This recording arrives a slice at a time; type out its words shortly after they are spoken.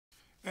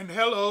And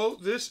hello,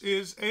 this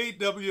is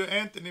A.W.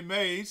 Anthony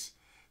Mays,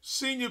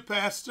 Senior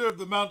Pastor of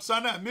the Mount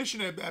Sinai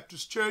Missionary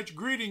Baptist Church,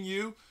 greeting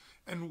you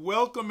and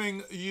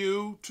welcoming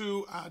you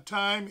to our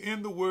time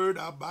in the Word,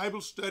 our Bible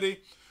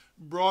study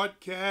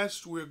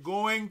broadcast. We're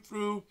going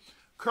through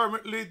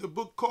currently the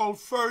book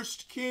called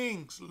First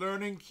Kings,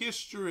 learning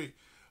history,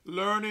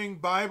 learning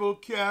Bible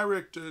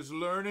characters,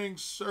 learning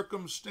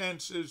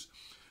circumstances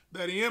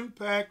that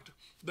impact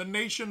the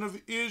nation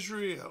of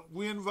Israel.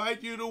 We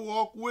invite you to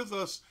walk with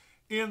us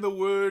in the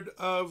Word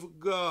of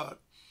God.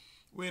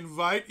 We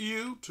invite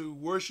you to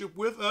worship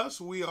with us.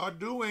 We are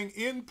doing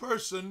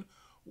in-person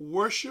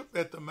worship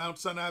at the Mount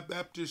Sinai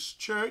Baptist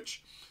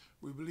Church.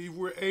 We believe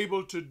we're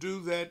able to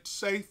do that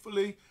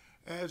safely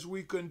as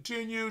we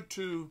continue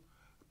to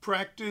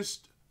practice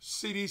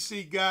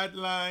CDC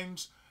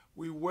guidelines.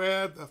 We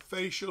wear the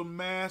facial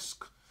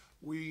mask.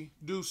 We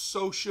do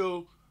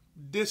social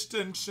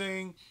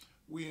distancing.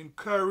 We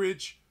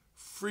encourage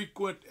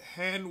frequent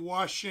hand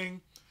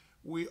washing.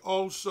 We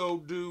also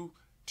do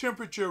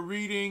temperature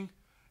reading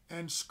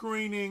and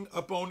screening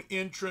upon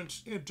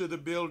entrance into the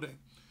building.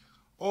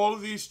 All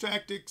of these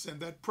tactics and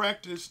that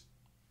practice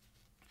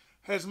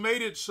has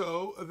made it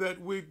so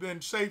that we've been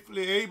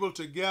safely able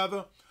to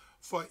gather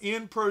for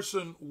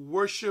in-person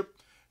worship,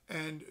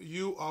 and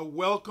you are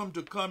welcome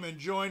to come and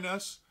join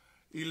us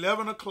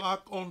 11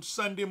 o'clock on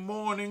Sunday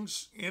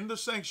mornings in the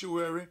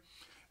sanctuary,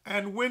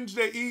 and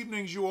Wednesday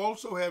evenings you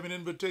also have an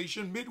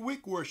invitation,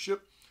 midweek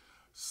worship,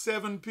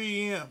 7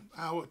 p.m.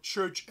 Our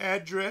church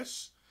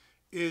address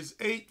is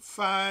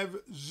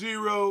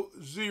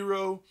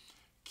 8500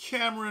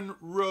 Cameron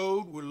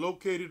Road. We're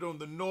located on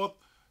the north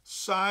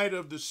side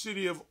of the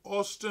city of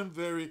Austin.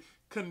 Very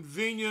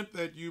convenient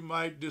that you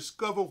might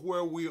discover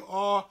where we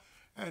are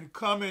and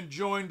come and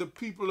join the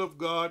people of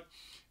God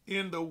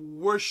in the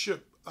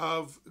worship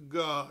of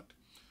God.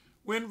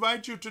 We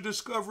invite you to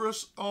discover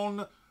us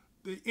on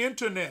the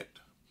internet,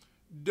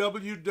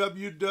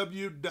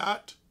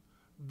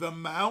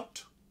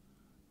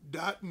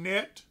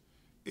 www.themount.net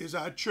is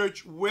our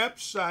church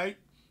website.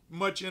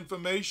 Much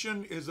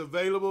information is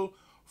available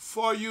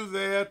for you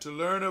there to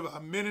learn of our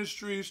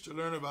ministries, to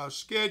learn of our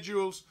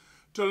schedules,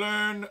 to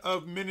learn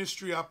of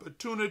ministry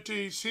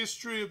opportunities,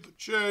 history of the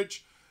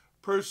church,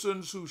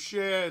 persons who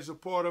share as a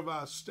part of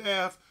our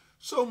staff.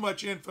 So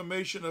much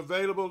information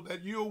available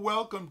that you're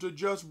welcome to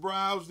just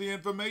browse the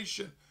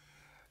information.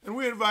 And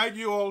we invite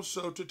you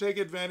also to take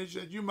advantage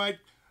that you might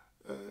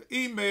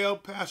email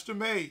Pastor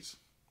Mays.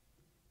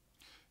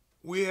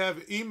 We have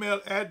an email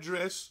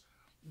address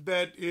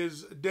that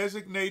is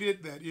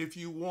designated that if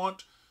you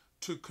want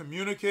to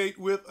communicate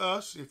with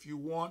us, if you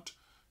want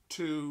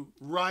to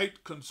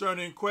write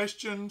concerning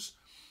questions,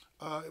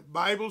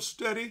 Bible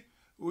study,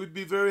 we'd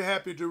be very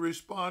happy to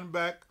respond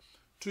back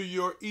to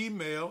your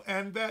email.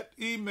 And that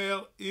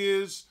email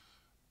is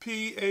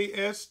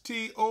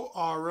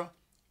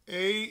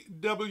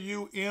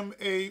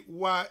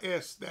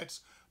PastorAWMays.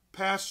 That's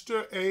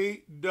Pastor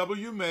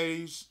A.W.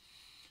 Mays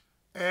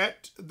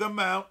at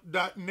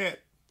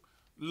themount.net.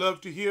 Love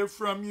to hear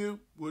from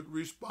you. Would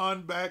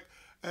respond back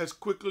as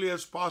quickly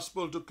as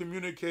possible to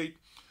communicate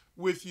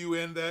with you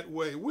in that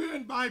way. We're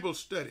in Bible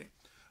study.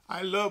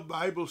 I love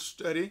Bible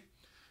study.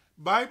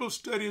 Bible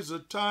study is a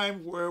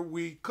time where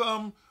we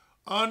come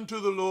unto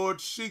the Lord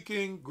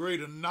seeking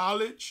greater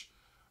knowledge,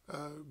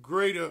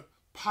 greater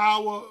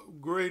power,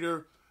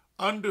 greater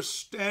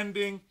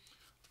understanding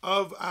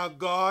of our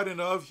God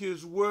and of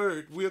His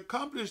Word. We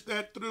accomplish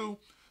that through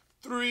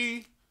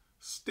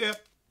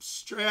three-step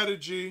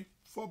strategy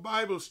for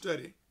Bible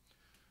study.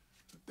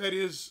 That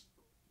is,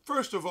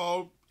 first of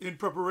all, in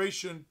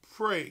preparation,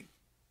 pray.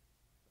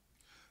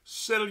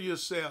 Settle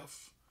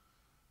yourself.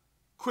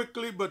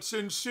 Quickly but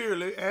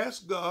sincerely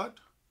ask God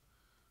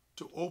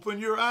to open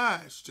your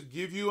eyes, to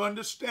give you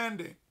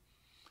understanding,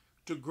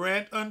 to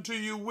grant unto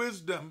you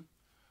wisdom,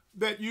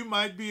 that you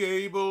might be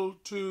able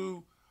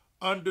to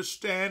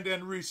understand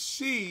and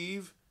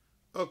receive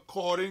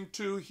according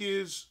to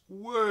His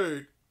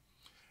Word.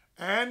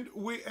 And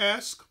we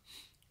ask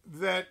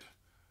that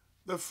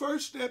the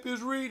first step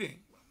is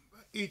reading.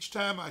 Each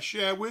time I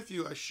share with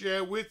you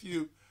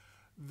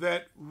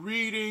that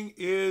reading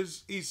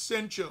is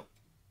essential.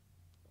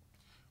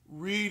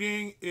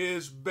 Reading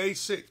is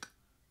basic,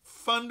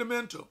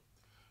 fundamental.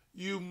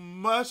 You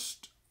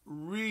must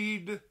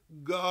read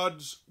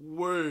God's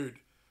Word.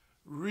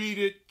 Read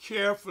it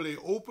carefully.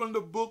 Open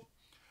the book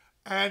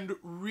and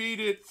read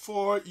it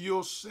for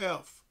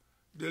yourself,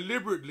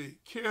 deliberately,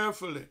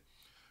 carefully,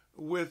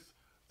 with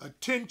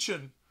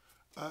attention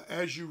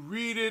as you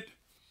read it.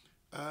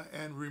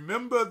 And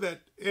remember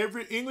that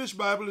every English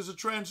Bible is a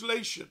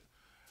translation.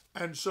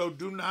 And so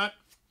do not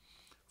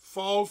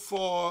fall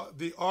for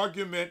the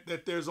argument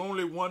that there's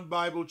only one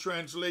Bible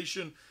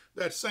translation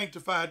that's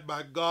sanctified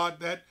by God.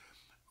 That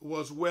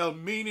was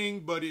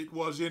well-meaning, but it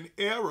was in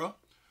error,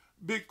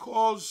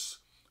 because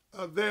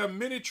there are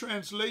many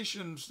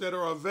translations that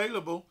are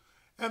available,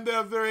 and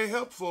they're very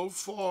helpful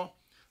for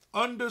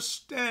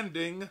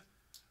understanding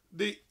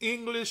the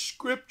English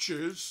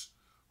scriptures,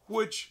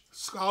 which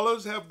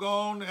scholars have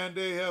gone and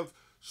they have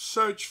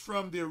search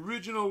from the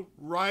original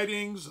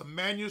writings, the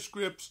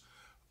manuscripts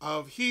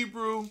of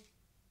Hebrew,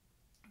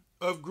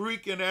 of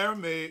Greek and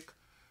Aramaic,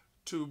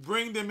 to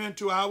bring them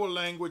into our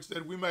language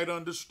that we might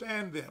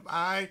understand them.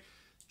 I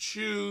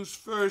choose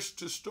first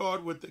to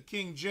start with the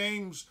King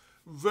James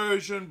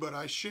Version, but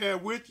I share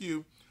with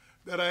you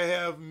that I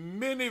have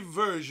many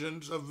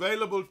versions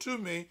available to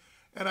me,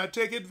 and I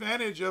take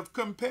advantage of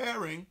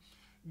comparing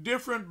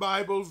different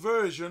Bible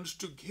versions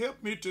to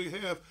help me to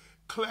have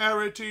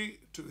clarity,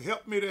 to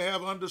help me to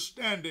have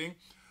understanding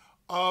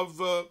of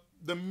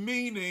the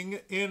meaning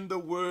in the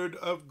Word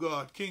of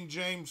God. King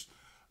James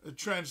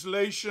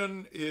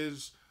translation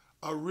is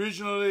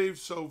originally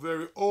so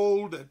very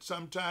old that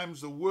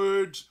sometimes the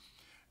words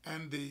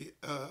and the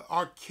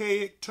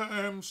archaic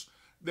terms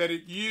that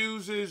it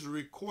uses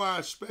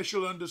require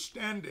special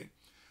understanding,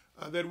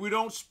 that we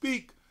don't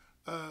speak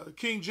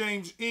King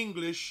James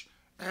English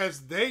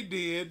as they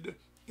did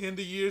in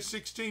the year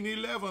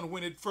 1611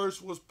 when it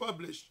first was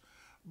published.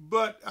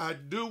 But I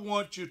do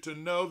want you to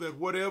know that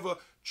whatever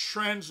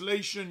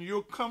translation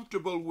you're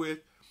comfortable with,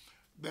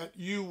 that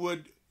you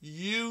would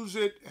use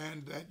it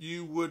and that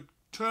you would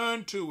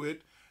turn to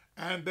it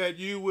and that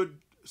you would,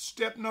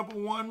 step number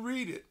one,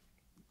 read it.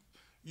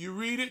 You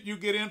read it, you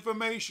get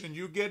information,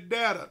 you get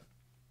data.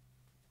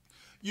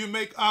 You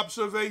make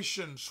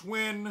observations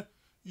when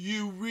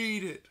you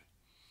read it.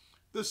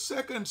 The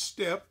second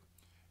step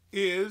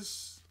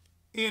is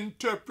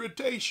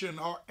interpretation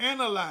or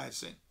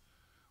analyzing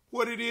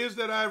what it is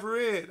that I've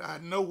read. I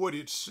know what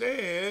it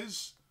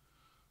says,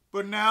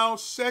 but now,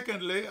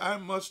 secondly, I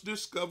must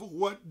discover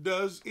what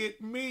does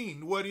it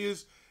mean? What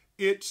is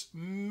its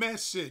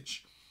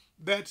message?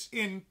 That's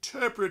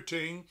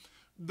interpreting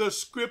the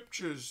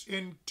scriptures,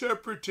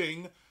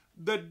 interpreting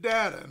the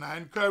data. And I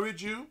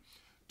encourage you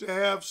to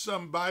have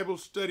some Bible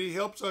study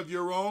helps of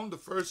your own. The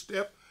first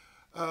step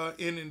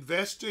in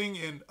investing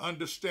in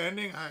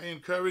understanding, I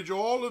encourage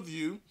all of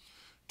you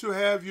to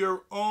have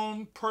your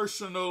own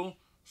personal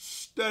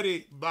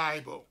study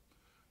Bible.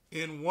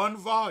 In one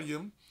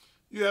volume,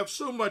 you have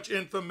so much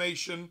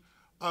information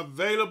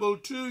available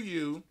to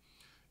you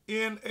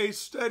in a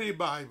study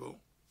Bible.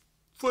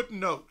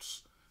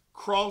 Footnotes,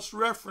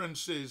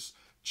 cross-references,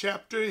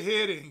 chapter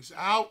headings,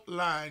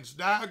 outlines,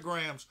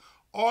 diagrams,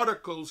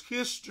 articles,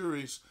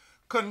 histories,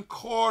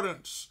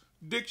 concordance,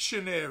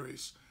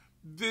 dictionaries.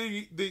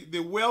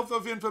 The wealth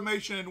of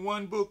information in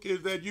one book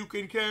is that you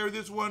can carry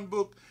this one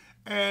book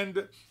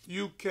and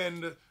you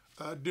can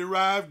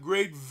derive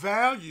great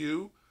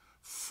value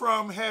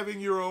from having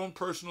your own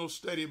personal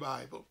study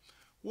Bible.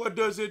 What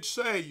does it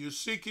say? You're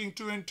seeking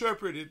to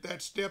interpret it.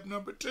 That's step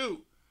number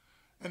 2.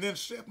 And then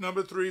step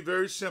number 3,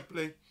 very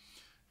simply,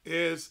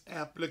 is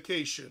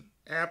application.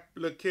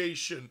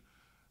 Application.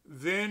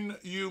 Then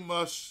you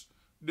must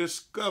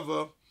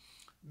discover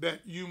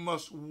that you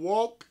must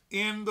walk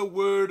in the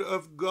Word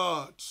of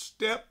God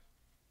step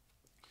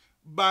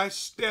by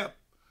step.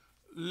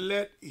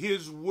 Let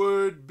His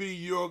Word be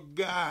your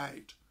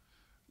guide.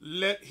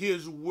 Let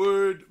His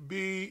Word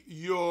be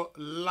your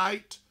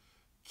light,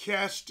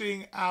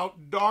 casting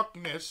out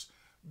darkness.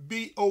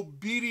 Be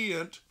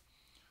obedient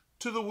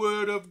to the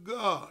Word of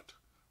God.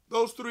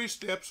 Those 3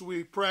 steps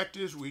we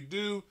practice, we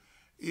do.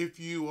 If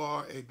you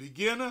are a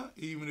beginner,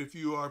 even if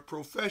you are a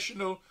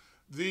professional,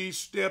 these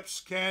steps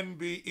can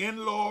be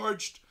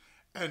enlarged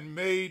and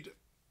made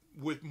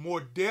with more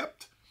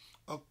depth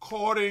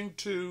according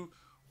to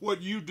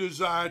what you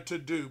desire to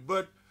do.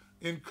 But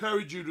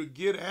encourage you to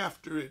get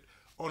after it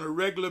on a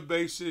regular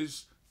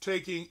basis,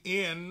 taking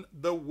in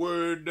the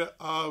Word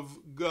of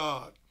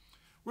God.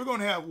 We're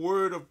going to have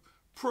word of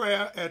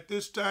prayer at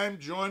this time.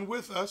 Join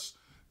with us.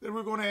 Then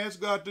we're going to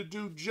ask God to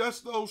do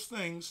just those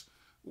things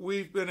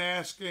we've been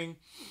asking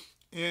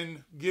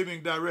in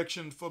giving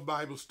direction for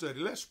Bible study.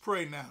 Let's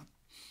pray now.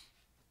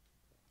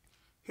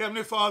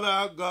 Heavenly Father,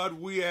 our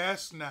God, we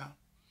ask now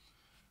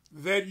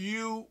that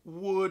you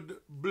would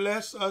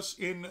bless us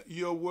in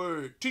your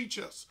word. Teach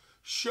us,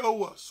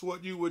 show us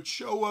what you would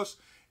show us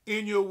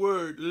in your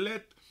word.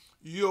 Let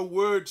your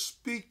word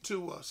speak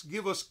to us.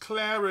 Give us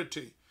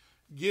clarity.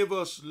 Give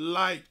us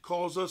light.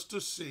 Cause us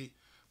to see.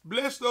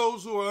 Bless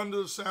those who are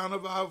under the sound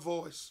of our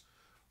voice,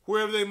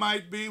 wherever they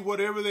might be,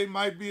 whatever they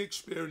might be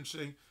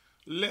experiencing.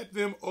 Let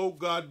them, oh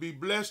God, be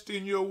blessed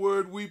in your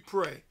word, we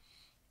pray.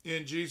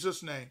 In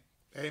Jesus' name,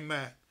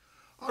 amen.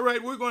 All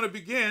right, we're going to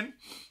begin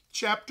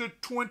chapter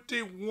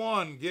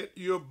 21. Get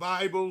your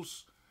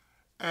Bibles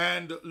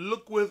and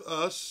look with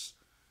us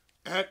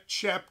at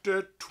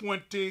chapter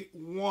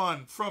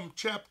 21. From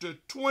chapter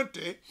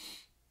 20,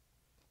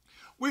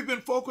 we've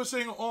been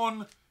focusing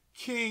on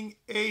King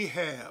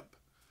Ahab.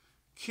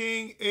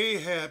 King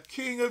Ahab,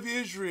 king of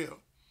Israel,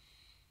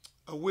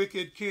 a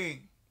wicked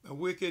king, a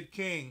wicked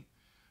king.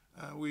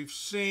 We've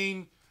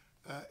seen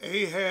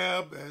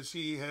Ahab as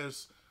he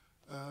has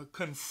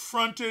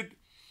confronted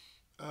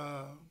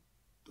the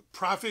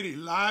prophet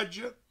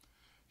Elijah.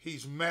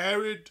 He's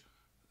married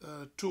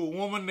to a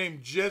woman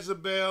named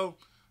Jezebel,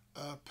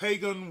 a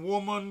pagan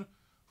woman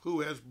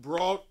who has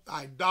brought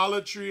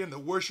idolatry and the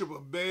worship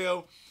of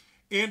Baal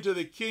into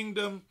the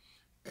kingdom.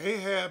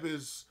 Ahab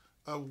is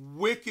a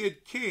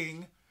wicked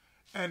king,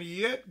 and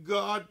yet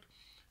God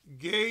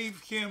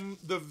gave him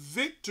the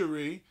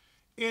victory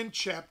in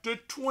chapter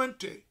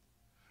 20.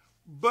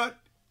 But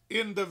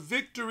in the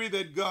victory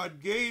that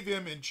God gave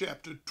him in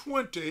chapter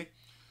 20,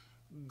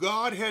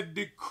 God had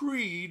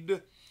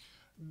decreed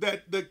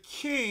that the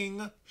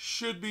king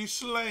should be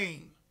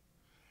slain.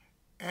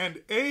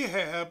 And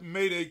Ahab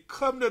made a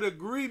covenant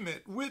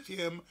agreement with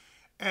him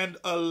and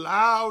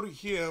allowed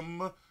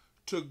him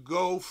to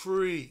go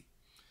free.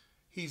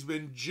 He's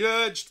been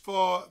judged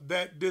for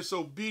that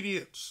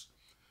disobedience.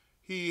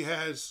 He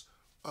has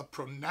a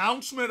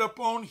pronouncement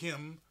upon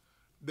him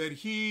that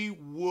he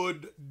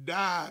would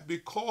die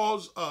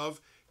because of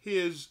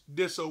his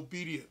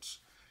disobedience.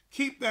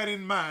 Keep that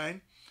in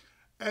mind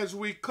as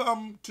we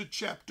come to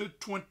chapter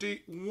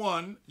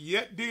 21,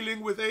 yet dealing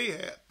with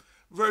Ahab.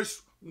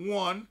 Verse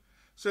 1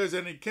 says,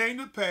 "And it came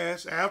to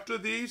pass after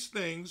these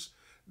things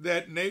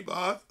that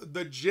Naboth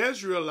the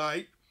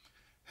Jezreelite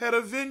had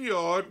a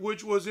vineyard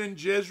which was in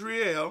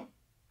Jezreel,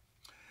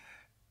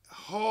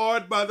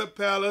 hard by the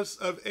palace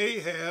of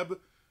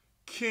Ahab,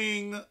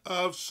 king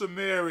of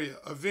Samaria."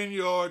 A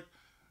vineyard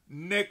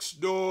next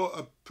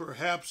door,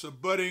 perhaps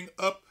abutting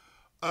up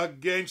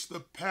against the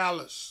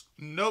palace.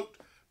 Note,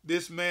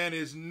 this man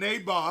is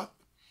Naboth,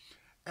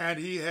 and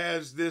he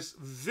has this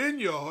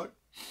vineyard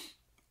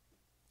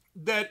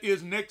that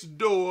is next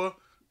door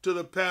to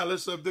the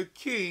palace of the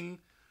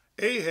king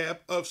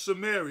Ahab of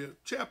Samaria.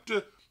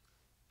 Chapter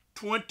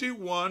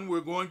 21, we're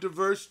going to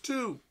verse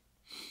 2.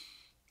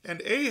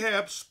 "And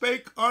Ahab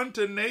spake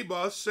unto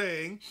Naboth,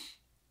 saying,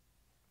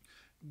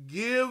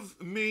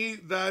 Give me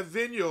thy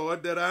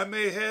vineyard, that I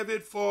may have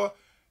it for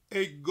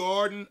a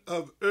garden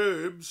of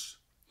herbs,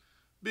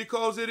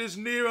 because it is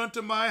near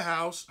unto my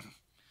house,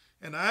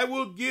 and I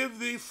will give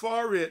thee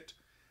for it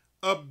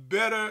a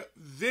better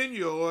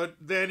vineyard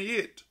than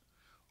it.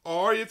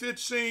 Or if it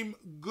seem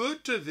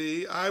good to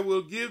thee, I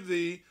will give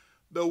thee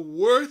the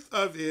worth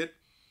of it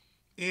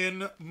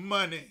in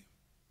money."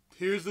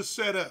 Here's the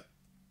setup.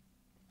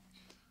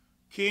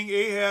 King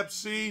Ahab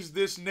sees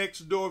this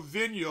next door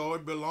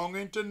vineyard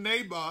belonging to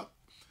Naboth,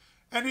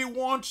 and he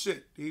wants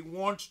it. He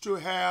wants to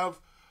have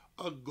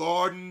a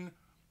garden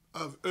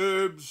of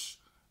herbs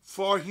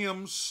for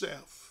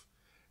himself.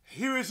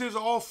 Here is his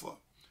offer.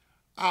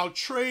 "I'll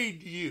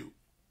trade you.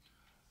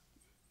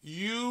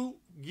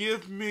 You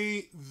give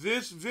me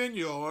this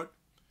vineyard,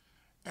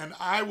 and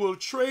I will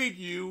trade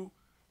you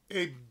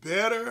a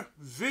better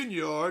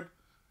vineyard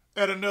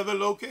at another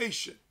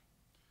location."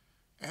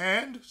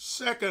 And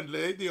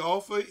secondly, the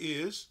offer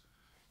is,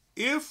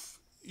 if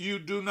you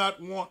do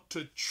not want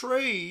to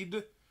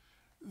trade,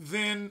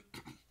 then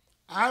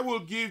I will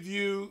give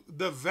you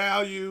the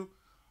value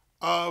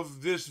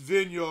of this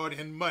vineyard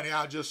in money.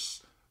 I'll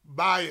just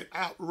buy it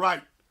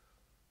outright.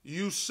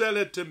 You sell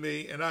it to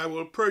me, and I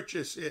will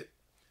purchase it.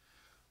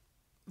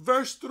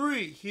 Verse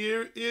 3,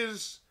 here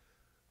is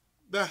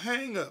the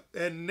hang-up.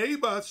 "And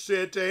Naboth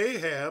said to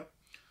Ahab,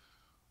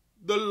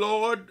 The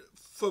Lord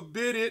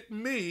forbid it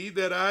me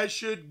that I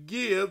should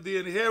give the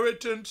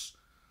inheritance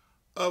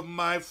of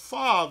my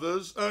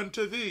fathers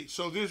unto thee."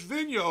 So this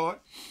vineyard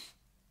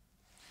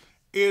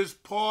is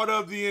part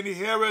of the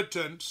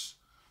inheritance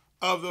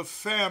of the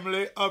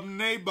family of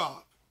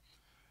Naboth.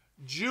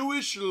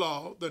 Jewish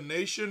law, the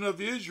nation of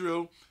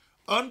Israel,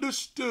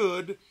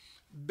 understood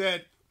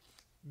that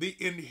the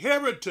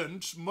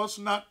inheritance must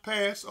not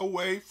pass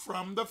away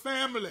from the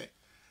family.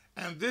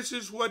 And this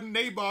is what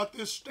Naboth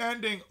is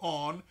standing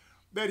on,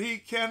 that he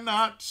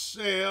cannot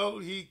sell,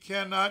 he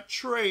cannot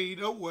trade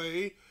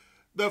away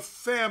the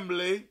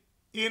family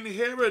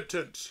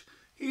inheritance.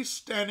 He's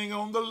standing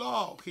on the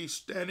law. He's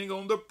standing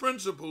on the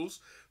principles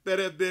that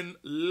have been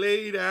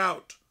laid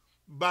out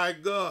by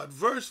God.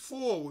 Verse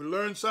 4, we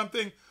learn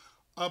something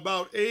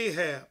about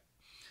Ahab.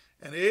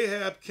 "And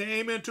Ahab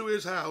came into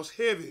his house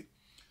heavy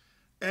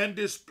and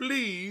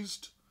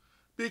displeased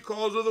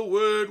because of the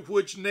word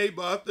which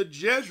Naboth the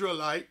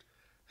Jezreelite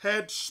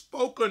had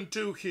spoken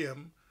to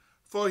him.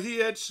 For he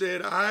had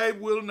said, I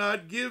will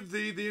not give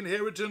thee the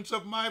inheritance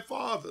of my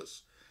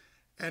fathers.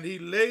 And he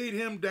laid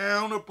him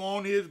down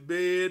upon his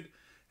bed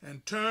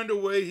and turned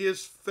away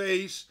his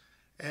face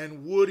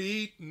and would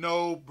eat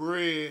no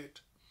bread."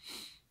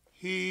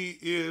 He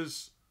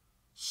is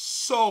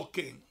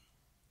sulking.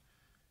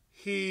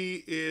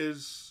 He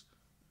is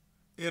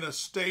in a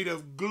state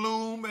of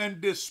gloom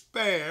and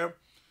despair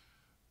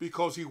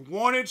because he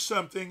wanted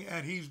something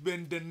and he's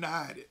been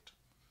denied it.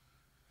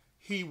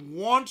 He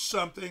wants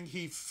something,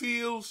 he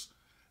feels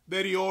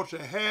that he ought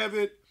to have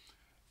it,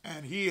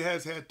 and he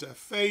has had to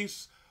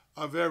face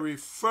a very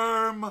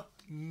firm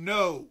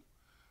no.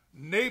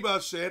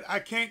 Naboth said, I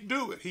can't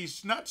do it.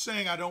 He's not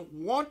saying I don't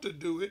want to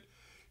do it.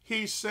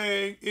 He's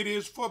saying it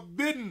is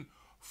forbidden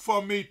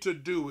for me to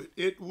do it.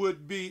 It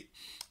would be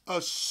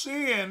a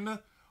sin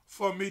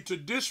for me to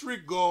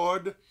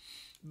disregard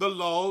the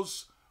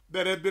laws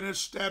that have been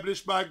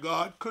established by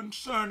God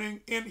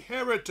concerning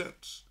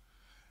inheritance.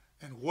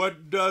 And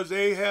what does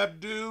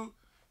Ahab do?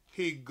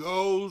 He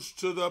goes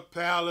to the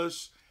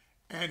palace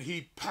and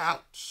he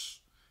pouts.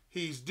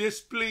 He's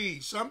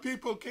displeased. Some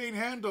people can't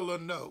handle a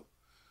no.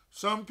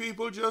 Some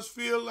people just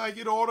feel like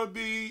it ought to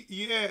be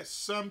yes.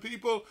 Some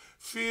people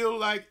feel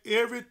like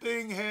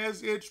everything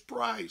has its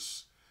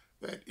price,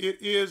 that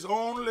it is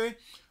only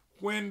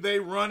when they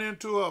run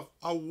into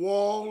a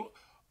wall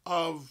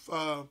of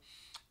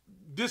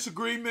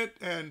disagreement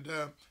and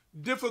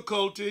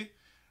difficulty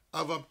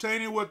of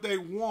obtaining what they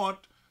want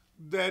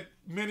that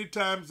many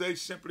times they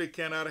simply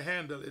cannot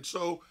handle it.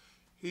 So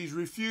he's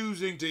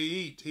refusing to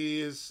eat.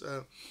 He's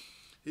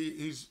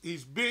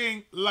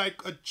being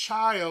like a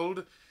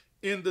child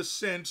in the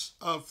sense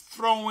of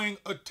throwing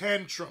a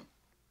tantrum.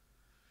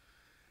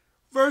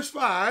 Verse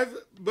 5,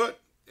 but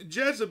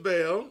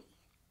Jezebel,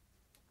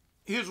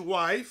 his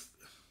wife,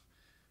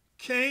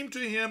 came to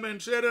him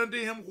and said unto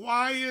him,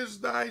 why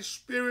is thy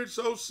spirit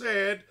so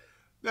sad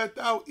that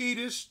thou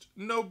eatest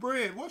no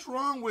bread? What's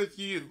wrong with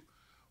you?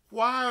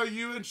 Why are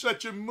you in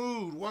such a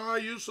mood? Why are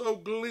you so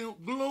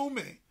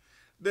gloomy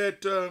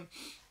that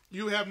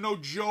you have no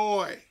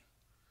joy?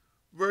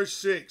 Verse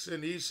 6,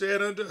 and he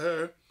said unto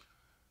her,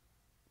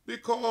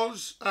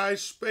 because I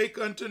spake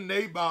unto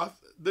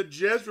Naboth the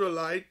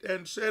Jezreelite,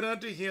 and said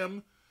unto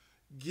him,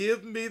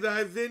 give me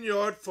thy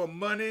vineyard for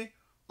money,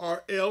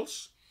 or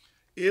else,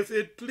 if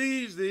it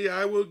please thee,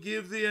 I will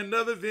give thee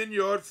another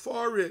vineyard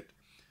for it.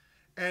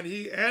 And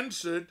he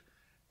answered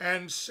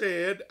and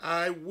said,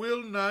 I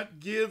will not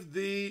give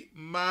thee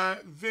my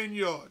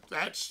vineyard.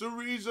 That's the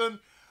reason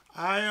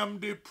I am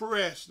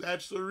depressed.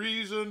 That's the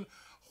reason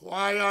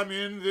why I'm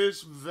in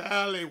this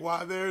valley,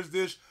 why there's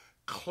this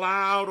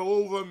cloud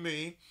over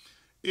me,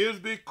 is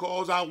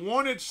because I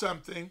wanted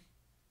something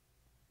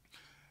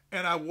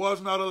and I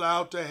was not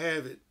allowed to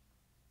have it.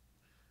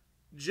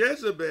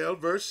 Jezebel,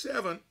 verse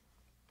 7,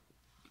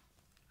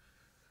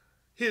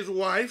 his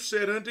wife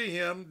said unto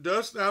him,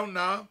 dost thou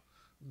now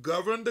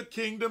govern the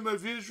kingdom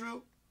of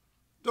Israel?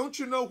 Don't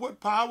you know what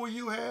power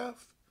you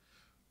have?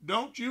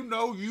 Don't you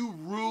know you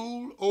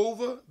rule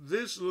over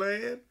this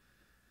land?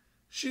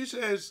 She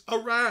says,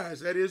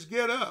 arise, that is,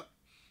 get up,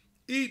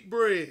 eat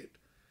bread,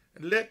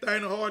 and let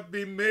thine heart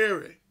be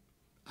merry.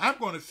 I'm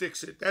going to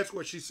fix it. That's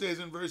what she says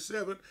in verse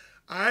 7.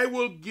 I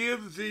will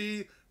give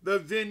thee the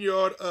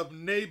vineyard of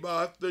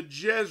Naboth the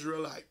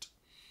Jezreelite.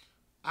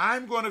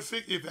 I'm going to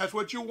fix, if that's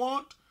what you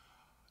want,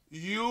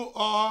 you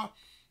are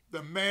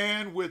the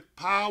man with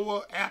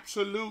power,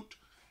 absolute,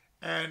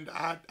 and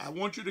I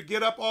want you to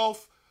get up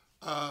off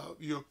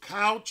your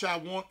couch. I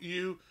want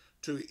you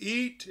to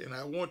eat, and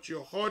I want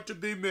your heart to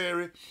be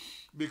merry,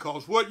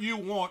 because what you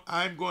want,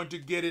 I'm going to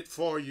get it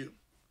for you.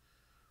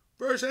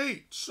 Verse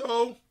 8,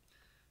 so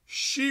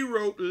she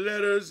wrote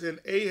letters in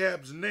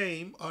Ahab's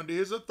name under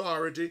his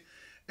authority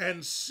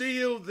and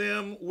sealed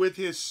them with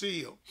his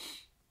seal.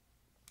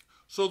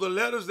 So the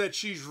letters that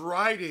she's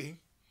writing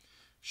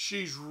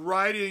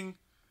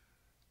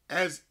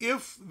as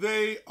if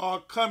they are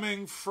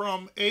coming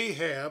from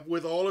Ahab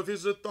with all of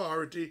his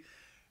authority,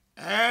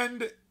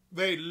 and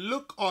they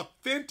look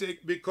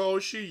authentic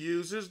because she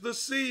uses the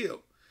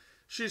seal.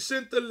 She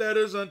sent the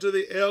letters unto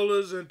the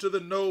elders and to the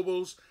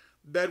nobles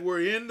that were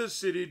in the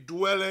city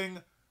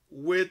dwelling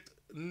with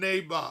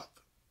Naboth.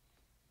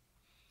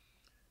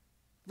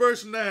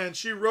 Verse 9,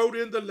 she wrote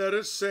in the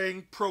letters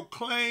saying,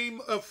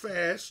 proclaim a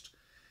fast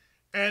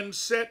and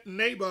set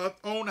Naboth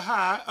on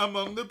high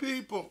among the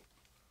people.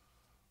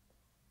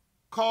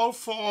 Call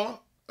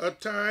for a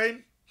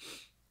time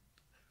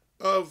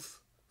of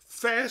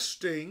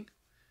fasting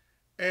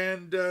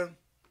and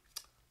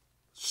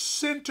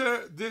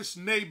center this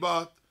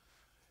Naboth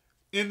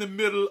in the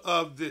middle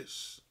of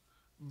this.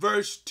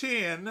 Verse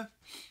 10,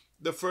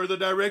 the further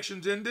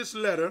directions in this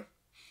letter,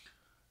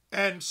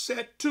 and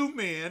set 2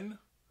 men,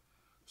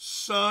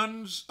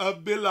 sons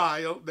of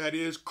Belial, that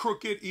is,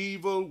 crooked,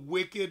 evil,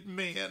 wicked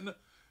men,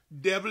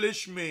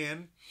 devilish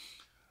men,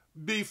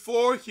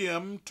 before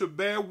him to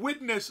bear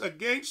witness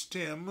against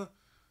him,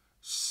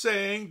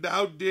 saying,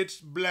 thou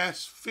didst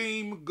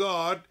blaspheme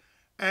God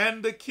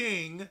and the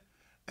king,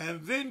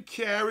 and then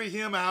carry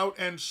him out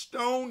and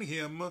stone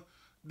him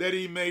that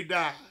he may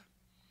die.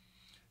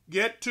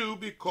 Get 2,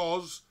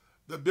 because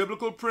the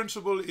biblical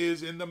principle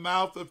is in the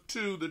mouth of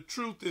 2, the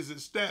truth is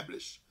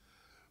established.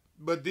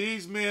 But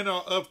these men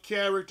are of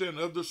character and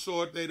of the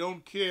sort, they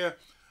don't care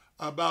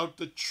about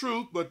the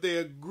truth, but they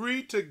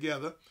agree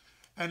together.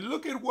 And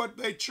look at what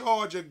they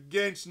charge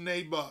against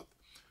Naboth,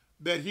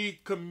 that he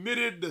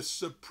committed the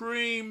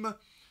supreme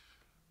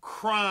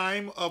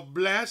crime of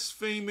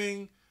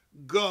blaspheming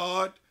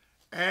God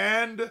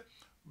and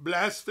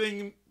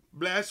blaspheming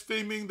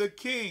the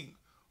king.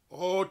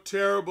 All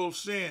terrible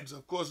sins.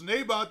 Of course,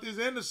 Naboth is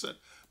innocent,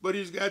 but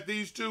he's got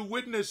these 2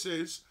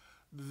 witnesses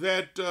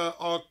that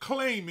are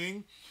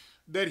claiming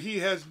that he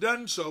has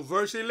done so.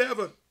 Verse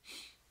 11,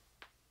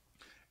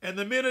 and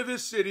the men of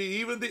his city,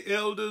 even the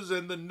elders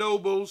and the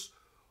nobles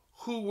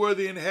who were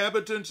the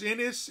inhabitants in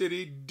his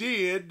city,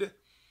 did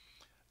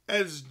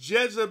as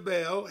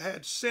Jezebel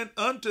had sent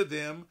unto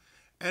them,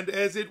 and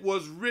as it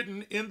was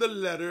written in the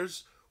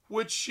letters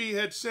which she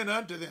had sent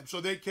unto them.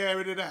 So they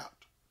carried it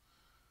out.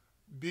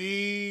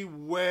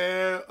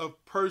 Beware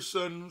of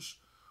persons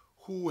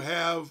who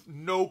have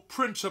no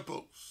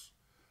principles,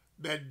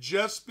 that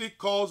just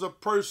because a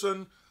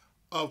person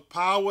of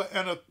power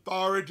and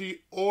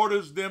authority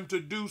orders them to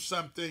do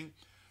something,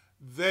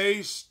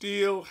 they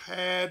still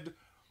had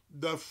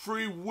the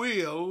free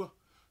will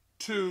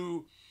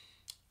to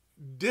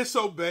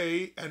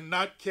disobey and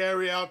not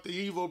carry out the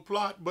evil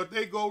plot, but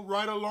they go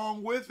right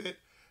along with it.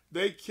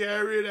 They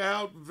carry it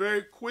out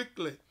very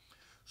quickly.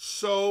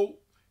 So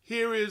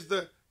here is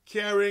the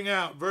carrying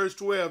out. Verse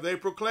 12, they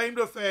proclaimed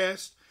a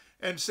fast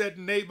and set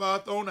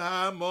Naboth on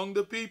high among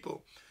the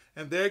people.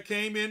 And there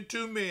came in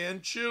 2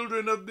 men,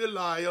 children of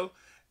Belial,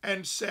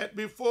 and sat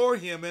before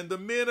him. And the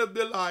men of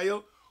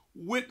Belial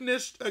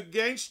witnessed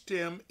against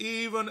him,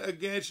 even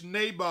against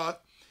Naboth,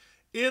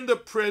 in the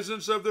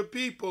presence of the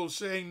people,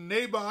 saying,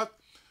 Naboth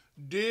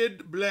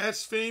did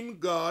blaspheme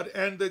God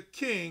and the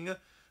king.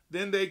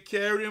 Then they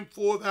carried him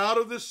forth out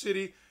of the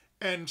city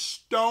and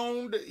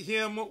stoned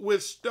him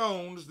with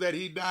stones that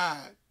he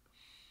died.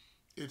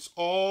 It's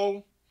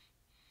all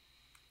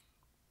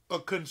a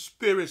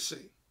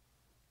conspiracy.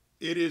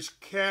 It is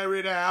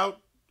carried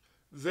out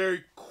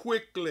very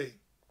quickly.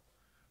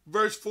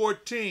 Verse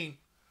 14,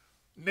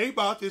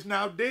 Naboth is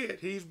now dead.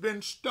 He's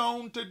been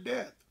stoned to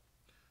death.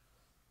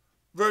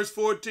 Verse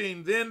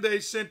 14, then they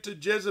sent to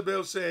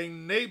Jezebel,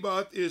 saying,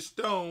 Naboth is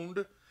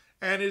stoned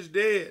and is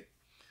dead.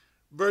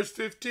 Verse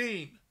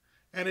 15,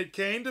 and it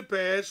came to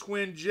pass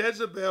when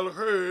Jezebel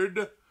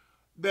heard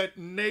that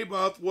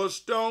Naboth was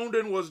stoned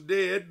and was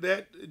dead,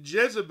 that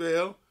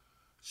Jezebel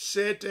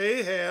said to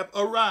Ahab,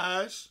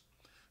 arise,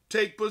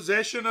 take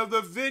possession of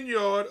the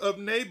vineyard of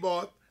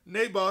Naboth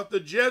the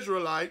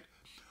Jezreelite,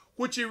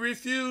 which he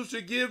refused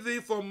to give thee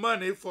for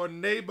money, for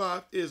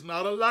Naboth is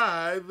not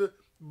alive,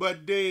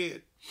 but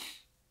dead.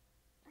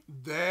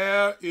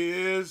 There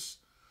is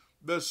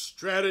the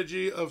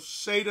strategy of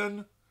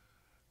Satan,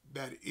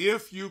 that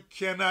if you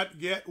cannot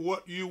get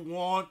what you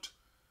want,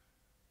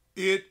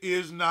 it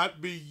is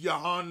not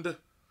beyond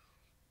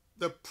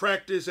the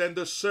practice and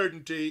the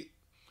certainty,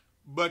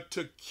 but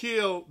to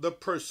kill the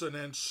person.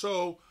 And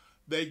so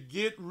they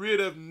get rid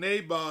of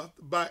Naboth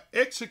by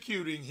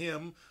executing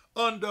him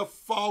under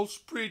false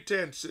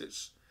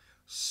pretenses.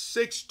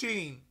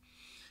 16,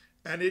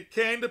 and it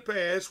came to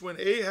pass when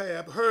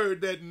Ahab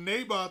heard that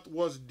Naboth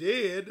was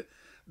dead,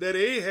 that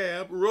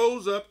Ahab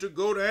rose up to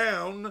go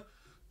down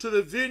to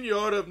the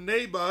vineyard of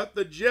Naboth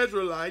the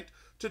Jezreelite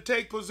to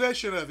take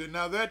possession of it.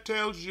 Now that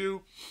tells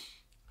you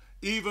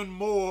even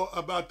more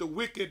about the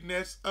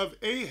wickedness of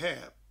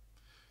Ahab.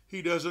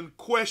 He doesn't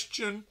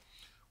question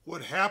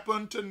what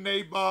happened to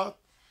Naboth.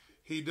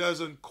 He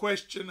doesn't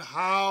question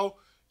how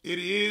it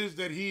is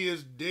that he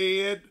is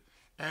dead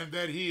and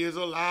that he is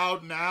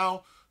allowed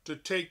now to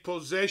take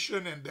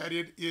possession and that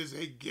it is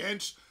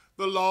against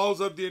the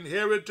laws of the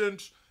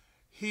inheritance.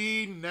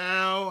 He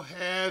now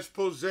has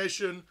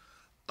possession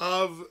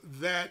of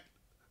that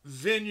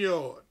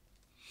vineyard.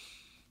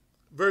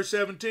 Verse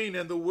 17,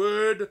 and the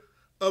word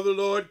of the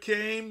Lord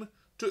came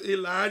to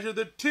Elijah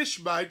the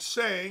Tishbite,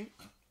 saying,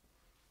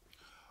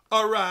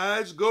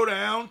 arise, go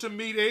down to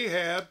meet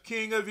Ahab,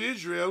 king of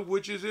Israel,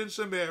 which is in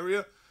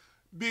Samaria.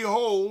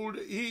 Behold,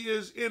 he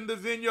is in the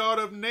vineyard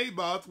of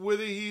Naboth,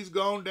 whither he's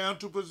gone down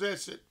to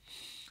possess it.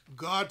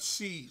 God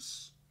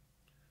sees.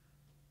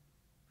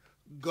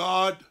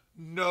 God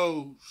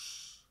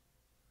knows.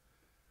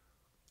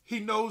 He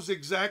knows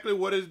exactly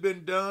what has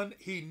been done.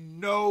 He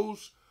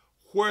knows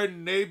where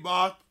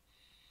Naboth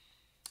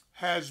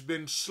has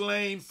been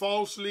slain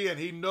falsely, and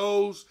he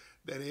knows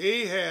that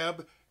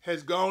Ahab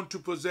has gone to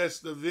possess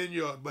the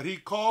vineyard. But he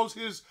calls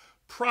his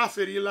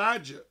prophet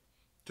Elijah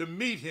to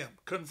meet him,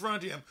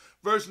 confront him.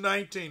 Verse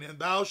 19, and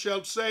thou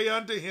shalt say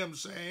unto him,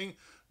 saying,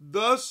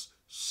 thus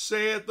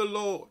saith the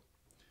Lord,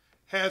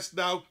 hast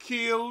thou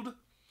killed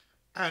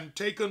and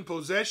taken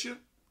possession?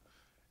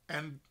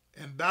 And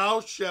thou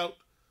shalt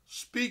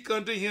speak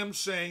unto him,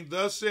 saying,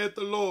 thus saith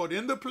the Lord,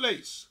 in the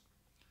place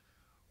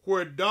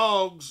where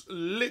dogs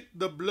lick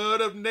the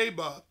blood of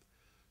Naboth,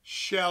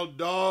 shall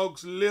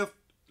dogs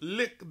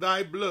lick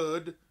thy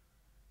blood,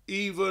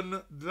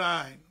 even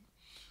thine.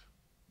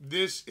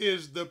 This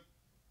is the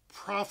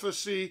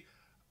prophecy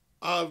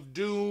of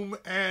doom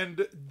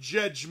and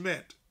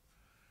judgment,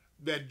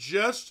 that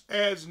just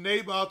as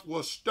Naboth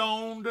was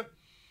stoned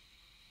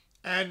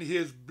and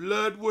his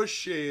blood was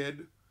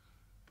shed,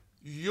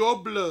 your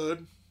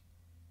blood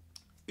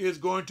is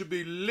going to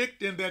be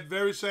licked in that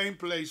very same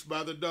place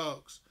by the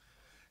dogs.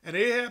 And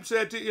Ahab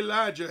said to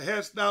Elijah,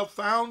 hast thou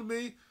found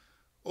me,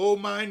 O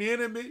mine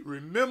enemy?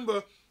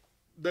 Remember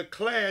the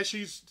clash.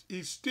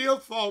 He still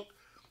thought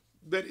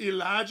that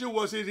Elijah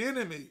was his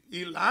enemy.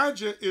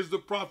 Elijah is the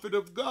prophet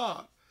of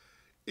God.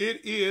 It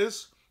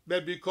is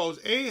that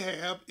because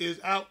Ahab is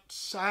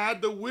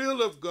outside the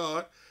will of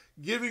God,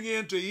 giving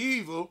in to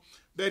evil,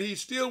 that he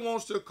still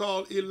wants to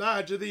call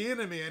Elijah the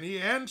enemy. And he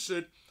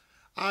answered,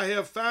 I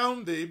have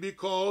found thee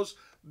because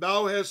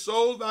thou hast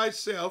sold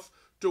thyself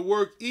to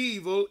work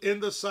evil in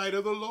the sight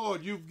of the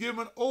Lord. You've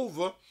given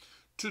over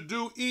to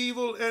do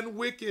evil and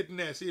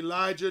wickedness.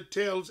 Elijah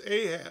tells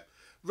Ahab,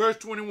 verse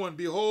 21,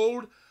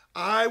 behold,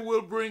 I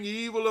will bring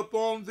evil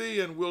upon thee,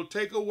 and will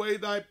take away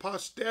thy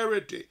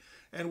posterity,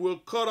 and will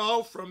cut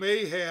off from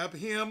Ahab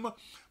him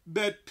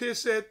that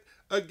pisseth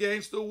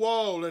against the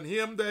wall, and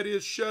him that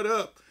is shut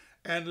up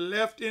and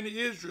left in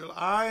Israel.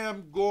 I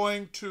am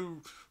going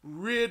to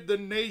rid the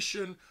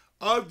nation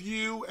of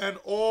you and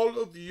all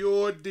of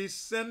your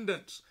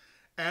descendants,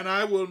 and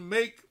I will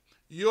make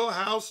your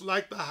house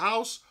like the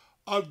house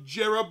of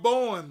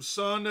Jeroboam,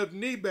 son of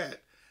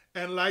Nebat,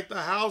 and like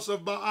the house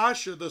of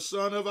Baasha, the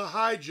son of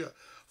Ahijah,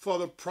 for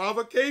the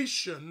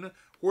provocation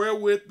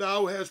wherewith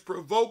thou hast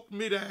provoked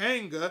me to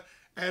anger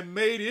and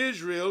made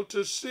Israel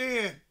to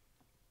sin.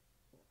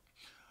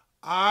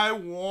 I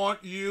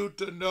want you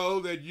to know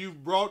that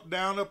you've brought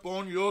down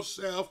upon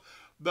yourself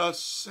the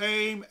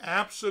same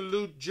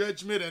absolute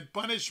judgment and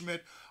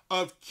punishment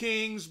of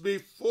kings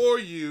before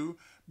you,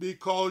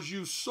 because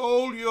you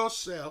sold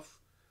yourself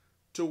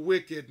to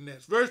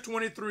wickedness. Verse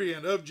 23,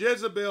 and of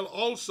Jezebel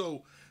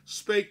also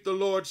spake the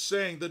Lord,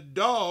 saying, the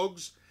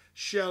dogs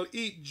shall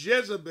eat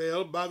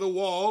Jezebel by the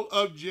wall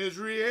of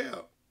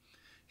Jezreel.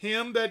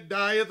 Him that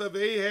dieth of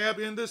Ahab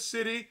in the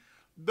city,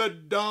 the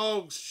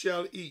dogs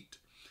shall eat.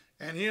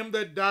 And him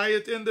that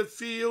dieth in the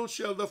field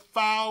shall the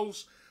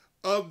fowls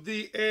of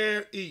the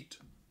air eat.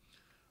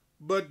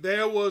 But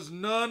there was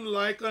none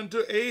like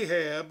unto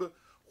Ahab,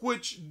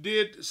 which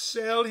did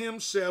sell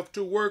himself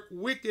to work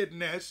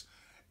wickedness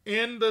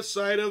in the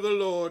sight of the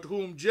Lord,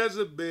 whom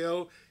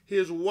Jezebel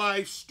his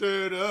wife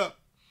stirred up.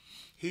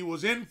 He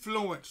was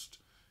influenced,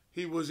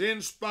 he was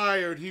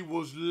inspired, he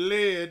was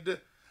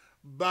led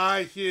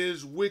by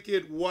his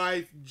wicked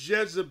wife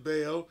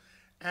Jezebel,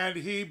 and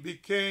he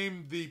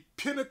became the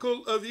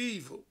pinnacle of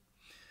evil.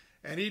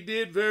 And he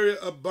did very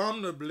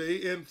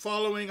abominably in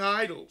following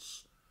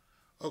idols,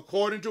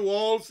 according to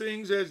all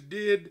things as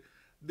did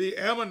the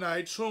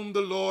Ammonites, whom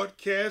the Lord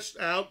cast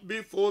out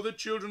before the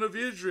children of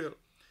Israel.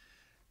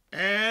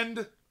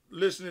 And,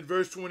 listen at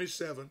verse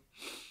 27,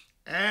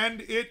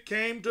 and it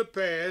came to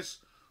pass,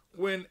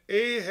 when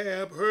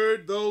Ahab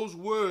heard those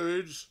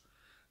words,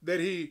 that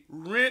he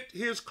rent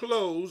his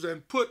clothes,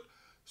 and put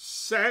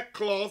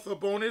sackcloth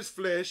upon his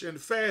flesh, and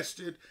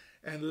fasted,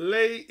 and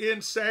lay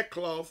in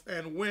sackcloth,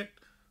 and went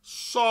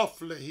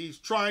softly. He's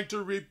trying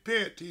to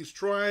repent. He's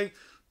trying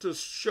to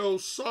show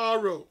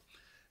sorrow.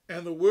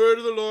 And the word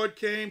of the Lord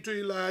came to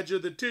Elijah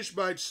the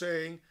Tishbite,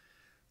 saying,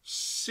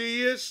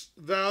 seest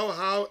thou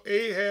how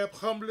Ahab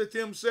humbleth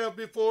himself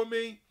before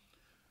me?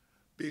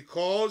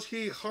 Because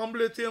he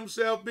humbleth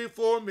himself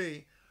before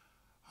me,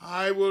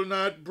 I will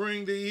not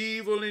bring the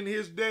evil in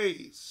his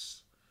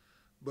days,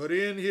 but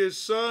in his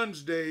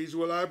son's days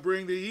will I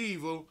bring the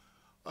evil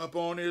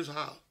upon his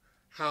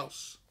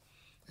house.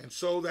 And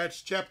so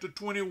that's chapter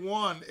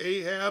 21.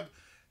 Ahab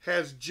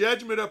has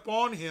judgment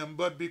upon him,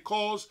 but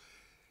because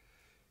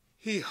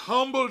he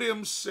humbled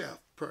himself,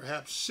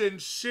 perhaps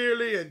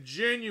sincerely and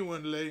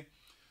genuinely,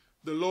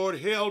 the Lord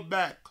held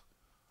back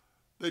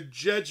the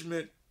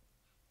judgment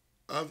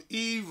of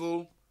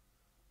evil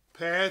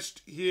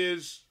past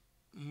his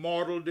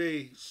mortal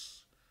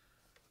days.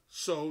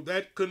 So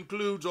that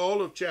concludes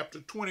all of chapter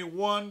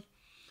 21.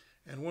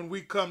 And when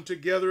we come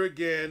together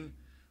again,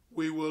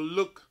 we will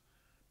look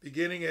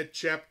beginning at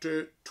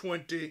chapter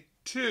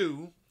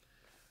 22.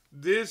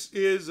 This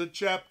is a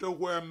chapter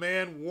where a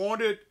man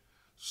wanted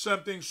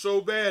something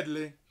so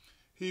badly,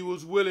 he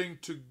was willing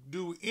to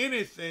do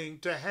anything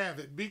to have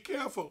it. Be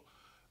careful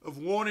of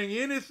wanting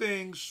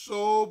anything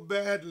so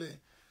badly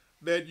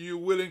that you're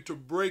willing to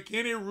break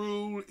any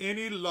rule,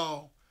 any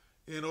law,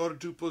 in order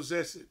to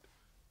possess it.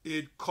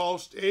 It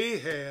cost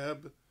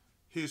Ahab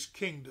his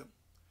kingdom.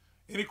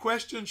 Any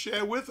questions,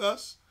 share with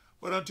us.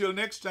 But until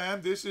next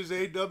time, this is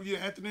A.W.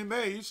 Anthony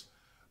Mays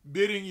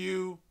bidding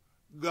you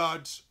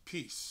God's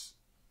peace.